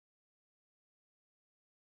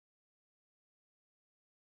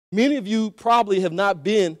Many of you probably have not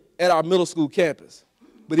been at our middle school campus.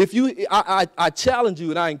 But if you, I challenge you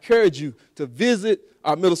and I encourage you to visit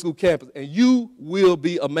our middle school campus, and you will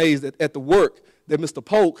be amazed at the work that Mr.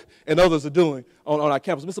 Polk and others are doing on our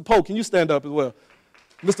campus. Mr. Polk, can you stand up as well?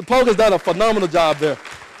 Mr. Polk has done a phenomenal job there.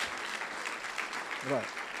 Right.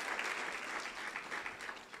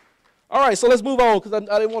 All right, so let's move on, because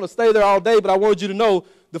I didn't want to stay there all day, but I wanted you to know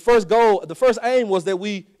the first goal, the first aim was that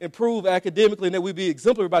we improve academically and that we be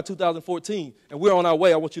exemplary by 2014, and we're on our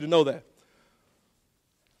way. I want you to know that.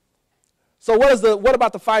 So what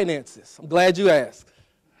about the finances? I'm glad you asked.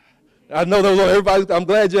 I know those are everybody. I'm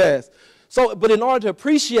glad you asked. So, but in order to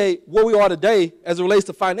appreciate where we are today as it relates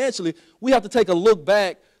to financially, we have to take a look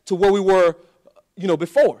back to where we were,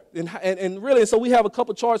 before. And really, so we have a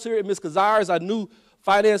couple charts here. And Ms. Kazar is our new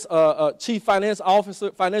chief financial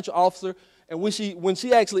officer. And when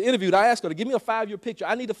she actually interviewed, I asked her to give me a 5-year picture.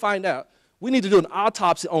 I need to find out. We need to do an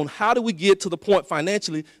autopsy on how did we get to the point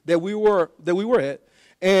financially that we were at.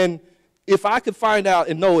 And if I could find out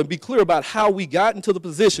and know and be clear about how we got into the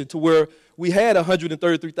position to where we had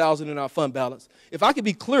 $133,000 in our fund balance, if I could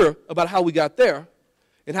be clear about how we got there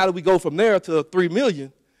and how did we go from there to $3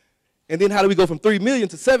 million, and then how do we go from $3 million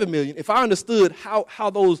to $7 million, if I understood how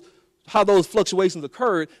those fluctuations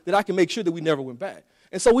occurred, then I can make sure that we never went back.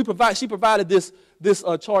 And so she provided this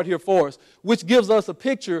chart here for us, which gives us a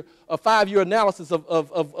picture, a 5-year analysis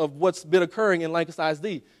of what's been occurring in Lancaster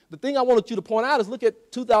ISD. The thing I wanted you to point out is look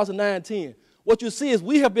at 2009-10. What you see is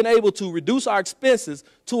we have been able to reduce our expenses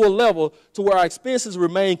to a level to where our expenses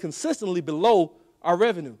remain consistently below our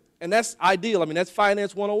revenue. And that's ideal. I mean, that's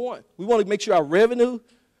Finance 101. We want to make sure our revenue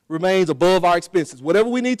remains above our expenses. Whatever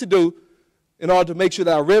we need to do in order to make sure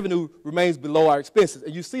that our revenue remains below our expenses.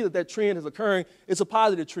 And you see that trend is occurring. It's a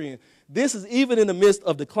positive trend. This is even in the midst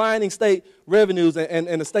of declining state revenues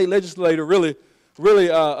and the state legislator really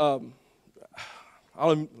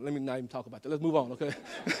let me not even talk about that. Let's move on, okay?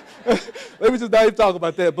 Let me just not even talk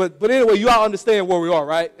about that. But anyway, you all understand where we are,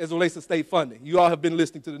 right, as it relates to state funding. You all have been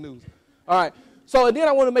listening to the news. All right. So, and then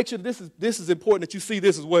I want to make sure that this is important that you see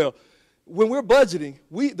this as well. When we're budgeting,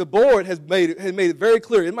 the board has made it very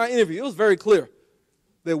clear. In my interview, it was very clear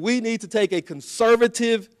that we need to take a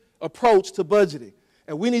conservative approach to budgeting.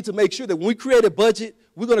 And we need to make sure that when we create a budget,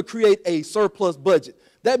 we're going to create a surplus budget.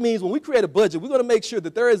 That means when we create a budget, we're going to make sure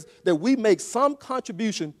that we make some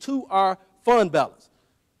contribution to our fund balance.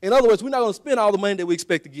 In other words, we're not going to spend all the money that we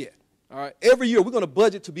expect to get. All right? Every year, we're going to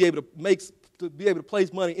budget to be able to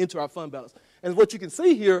place money into our fund balance. And what you can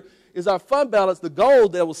see here is our fund balance, the goal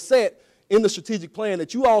that was set in the strategic plan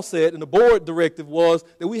that you all set, and the board directive was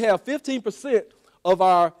that we have 15% of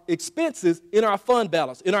our expenses in our fund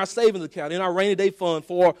balance, in our savings account, in our rainy day fund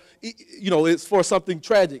for, it's for something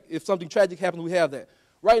tragic. If something tragic happens, we have that.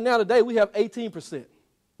 Right now today, we have 18%.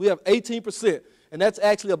 We have 18%, and that's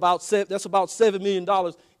actually about $7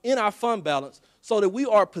 million in our fund balance, so that we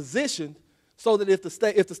are positioned so that if the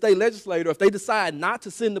state legislator, if they decide not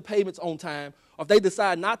to send the payments on time, or if they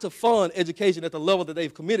decide not to fund education at the level that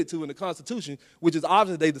they've committed to in the Constitution, which is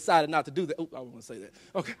obviously they decided not to do that. Oh, I don't want to say that.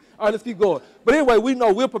 Okay, all right, let's keep going. But anyway, we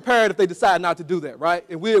know we're prepared if they decide not to do that, right?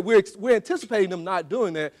 And we're anticipating them not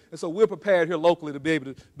doing that, and so we're prepared here locally to be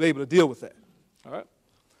able to deal with that. All right.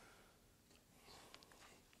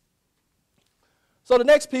 So the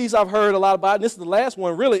next piece I've heard a lot about, and this is the last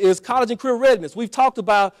one really, is college and career readiness. We've talked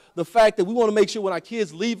about the fact that we want to make sure when our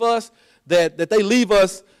kids leave us, that they leave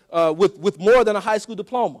us with more than a high school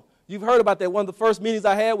diploma. You've heard about that. One of the first meetings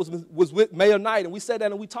I had was with Mayor Knight, and we sat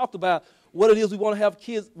down and we talked about what it is we want to have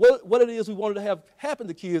kids, what it is we wanted to have happen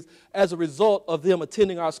to kids as a result of them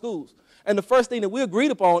attending our schools. And the first thing that we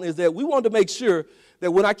agreed upon is that we wanted to make sure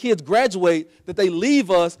that when our kids graduate, that they leave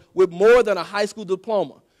us with more than a high school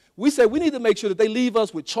diploma. We said we need to make sure that they leave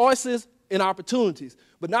us with choices and opportunities.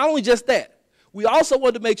 But not only just that, we also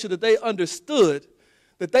wanted to make sure that they understood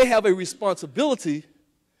that they have a responsibility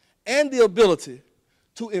and the ability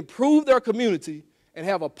to improve their community and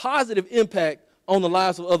have a positive impact on the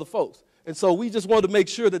lives of other folks. And so we just wanted to make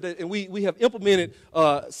sure that, and we have implemented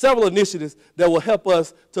several initiatives that will help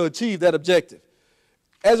us to achieve that objective.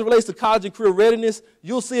 As it relates to college and career readiness,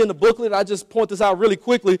 you'll see in the booklet, I just point this out really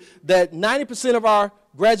quickly, that 90% of our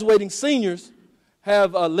graduating seniors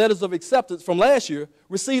have letters of acceptance from last year,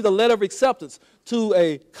 received a letter of acceptance to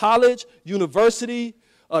a college, university,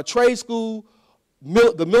 trade school,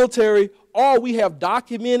 the military, or we have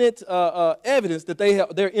documented evidence that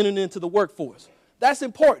they're entering into the workforce. That's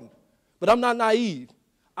important, but I'm not naive.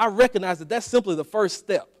 I recognize that that's simply the first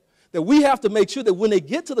step. that we have to make sure that when they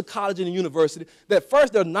get to the college and the university, that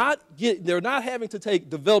first they're not having to take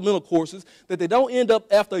developmental courses, that they don't end up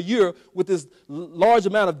after a year with this large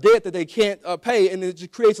amount of debt that they can't pay, and it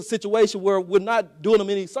just creates a situation where we're not doing them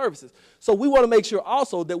any services. So we want to make sure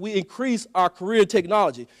also that we increase our career in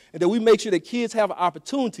technology, and that we make sure that kids have an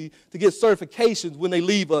opportunity to get certifications when they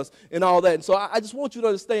leave us and all that. And so I just want you to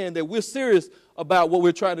understand that we're serious about what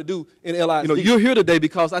we're trying to do in LISD. You know, you're here today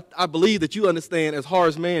because I believe that you understand, as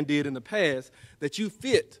Horace Mann did in the past, that you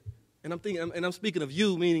fit. And I'm speaking of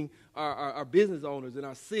you, meaning our business owners in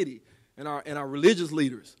our city and our religious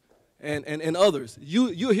leaders and others.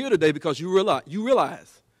 You're here today because you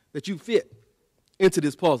realize that you fit into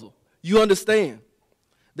this puzzle. You understand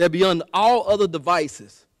that beyond all other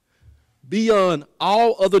devices,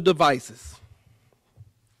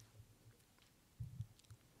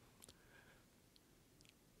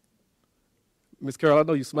 Miss Carol, I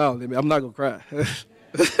know you're smiling at me. I'm not going to cry.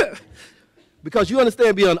 Because you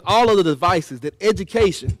understand beyond all other devices that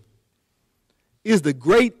education is the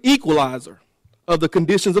great equalizer of the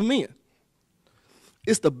conditions of men.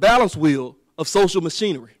 It's the balance wheel of social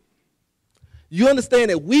machinery. You understand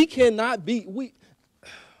that we can't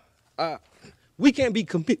be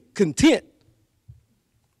content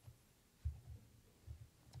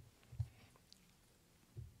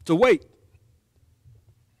to wait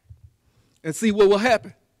and see what will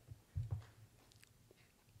happen.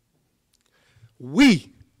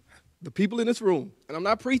 We, the people in this room, and I'm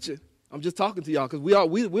not preaching, I'm just talking to y'all because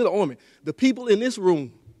we're the army. The people in this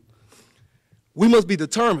room, we must be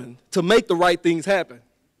determined to make the right things happen.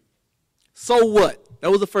 So what? That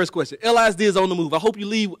was the first question. LISD is on the move. I hope you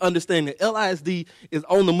leave understanding that LISD is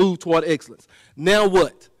on the move toward excellence. Now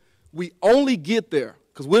what? We only get there,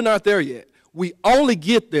 because we're not there yet, we only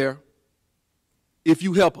get there if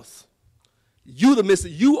you help us. You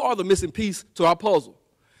are the missing piece to our puzzle.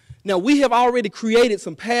 Now, we have already created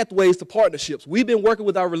some pathways to partnerships. We've been working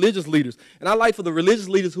with our religious leaders, and I'd like for the religious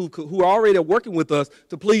leaders who are already working with us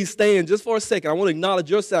to please stand just for a second. I want to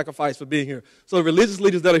acknowledge your sacrifice for being here. So the religious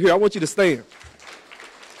leaders that are here, I want you to stand.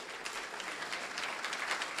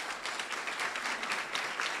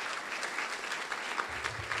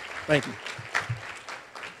 Thank you.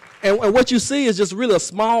 And what you see is just really a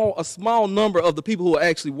small number of the people who are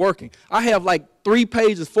actually working. I have like 4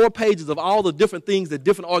 pages of all the different things that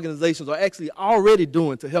different organizations are actually already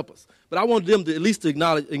doing to help us. But I wanted them to at least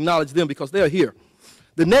acknowledge them because they're here.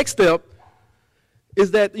 The next step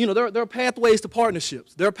is that, you know, there are pathways to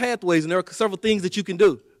partnerships. There are pathways, and there are several things that you can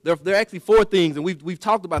do. There are actually 4 things, and we've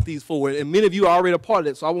talked about these 4, and many of you are already a part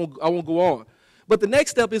of it, so I won't go on. But the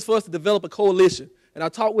next step is for us to develop a coalition. And I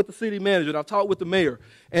talked with the city manager, and I talked with the mayor.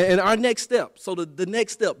 And our next step, so the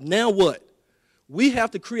next step, now what? We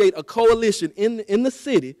have to create a coalition in the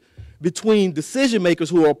city between decision makers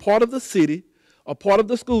who are a part of the city, a part of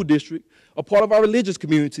the school district, a part of our religious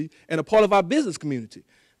community, and a part of our business community.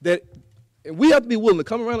 And we have to be willing to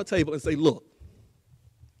come around the table and say, look,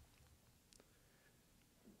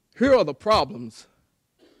 here are the problems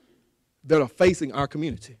that are facing our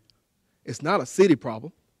community. It's not a city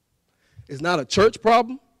problem. It's not a church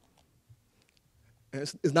problem.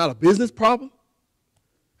 It's not a business problem.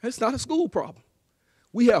 It's not a school problem.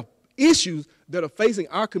 We have issues that are facing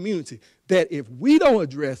our community that if we don't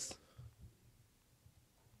address,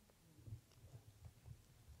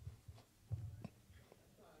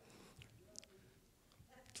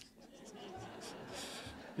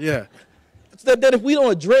 that if we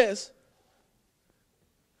don't address,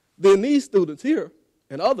 then these students here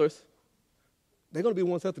and others, they're going to be the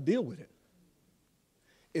ones who have to deal with it.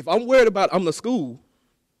 If I'm worried about I'm the school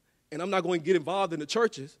and I'm not going to get involved in the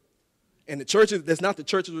churches, and the churches, that's not the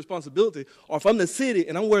church's responsibility, or if I'm the city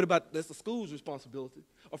and I'm worried about that's the school's responsibility,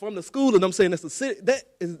 or if I'm the school and I'm saying that's the city, that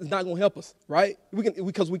is not going to help us, right?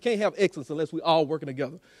 Because we can't have excellence unless we're all working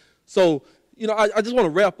together. So, you know, I just want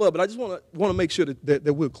to wrap up, but I just want to make sure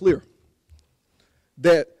that we're clear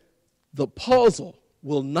that the puzzle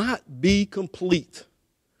will not be complete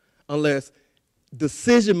unless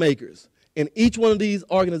decision makers in each one of these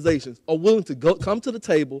organizations are willing to come to the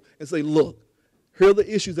table and say, look, here are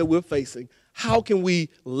the issues that we're facing. How can we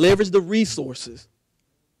leverage the resources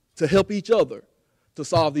to help each other to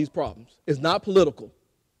solve these problems? It's not political.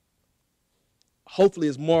 Hopefully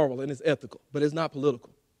it's moral and it's ethical, but it's not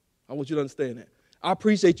political. I want you to understand that. I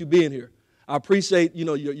appreciate you being here. I appreciate, you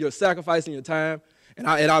know, your sacrificing your time, and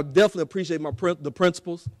I definitely appreciate the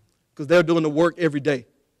principals because they're doing the work every day.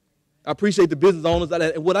 I appreciate the business owners.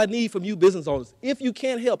 And what I need from you business owners, if you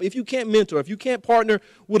can't help, if you can't mentor, if you can't partner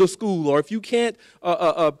with a school, or if you can't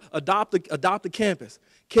adopt a campus,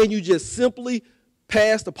 can you just simply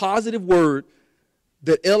pass the positive word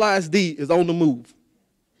that LISD is on the move.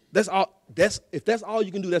 That's all. If that's all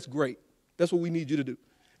you can do, that's great. That's what we need you to do.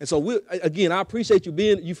 And so, again, I appreciate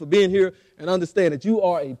you for being here and understand that you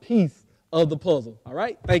are a piece of the puzzle. All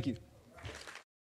right? Thank you.